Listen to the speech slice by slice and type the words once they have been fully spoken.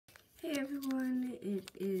Hey everyone,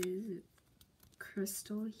 it is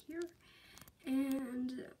Crystal here,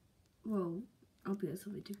 and, well, LPS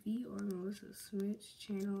TV or Melissa Smith's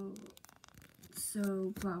channel,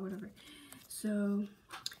 so, blah, whatever. So,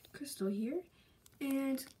 Crystal here,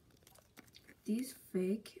 and these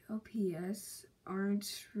fake LPS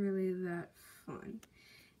aren't really that fun,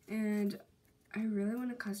 and I really want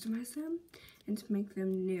to customize them and to make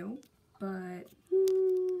them new, but,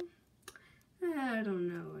 I don't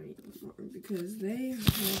know anymore because they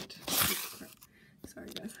aren't. Sorry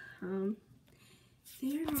guys.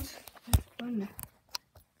 They are not that fun.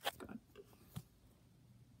 God.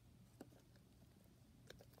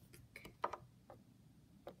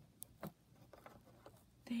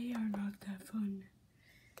 They are not that fun.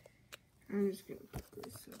 I'm just gonna put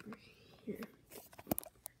this over here.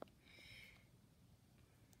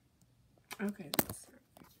 Okay, that's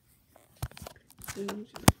right.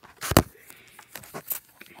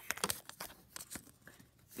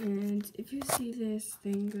 And if you see this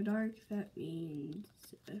thing go dark, that means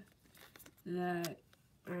that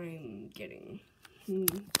I'm getting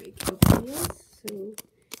fake LPS, so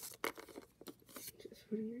just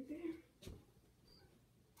putting it there.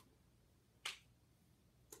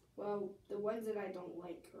 Well, the ones that I don't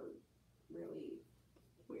like are really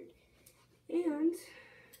weird. And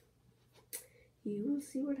you will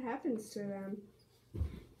see what happens to them.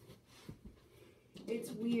 It's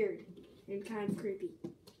weird and kind of creepy.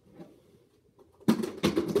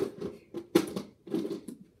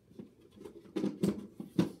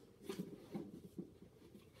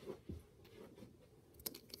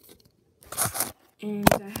 And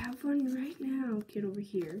I have one right now. Get over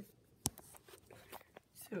here.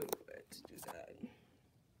 So let's do that.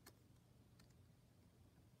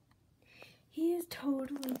 He is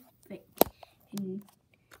totally fake. And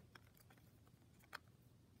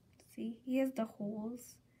see, he has the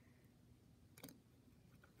holes.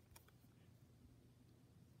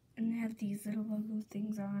 And they have these little logo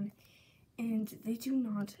things on. And they do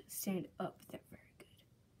not stand up that very good.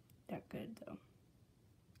 That good though.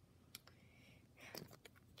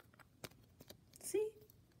 See?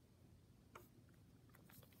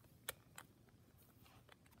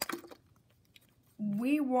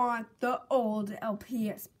 We want the old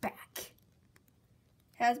LPS back.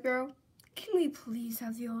 Hasbro, can we please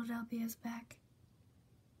have the old LPS back?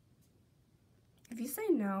 If you say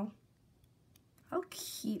no, I'll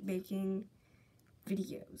keep making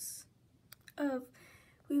videos of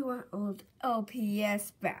we want old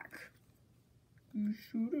LPS back. You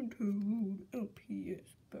shouldn't have old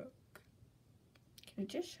LPS back. Can I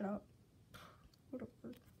just shut up?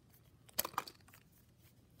 Whatever.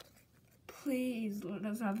 Please let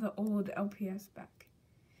us have the old LPS back.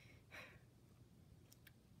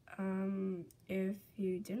 If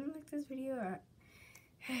you didn't like this video,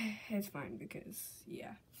 it's fine because,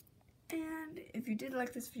 yeah. And if you did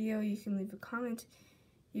like this video, you can leave a comment.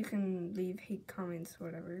 You can leave hate comments,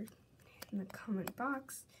 whatever, in the comment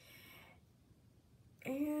box.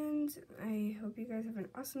 And I hope you guys have an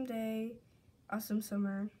awesome day, awesome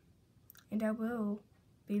summer, and I will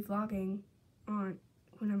be vlogging when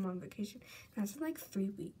I'm on vacation. That's in like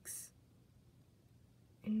 3 weeks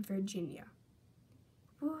in Virginia.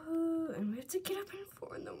 Woohoo! And we have to get up at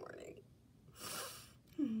 4 in the morning.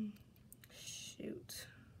 Shoot.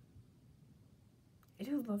 I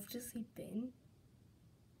do love to sleep in.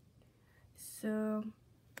 So,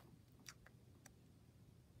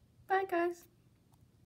 bye guys.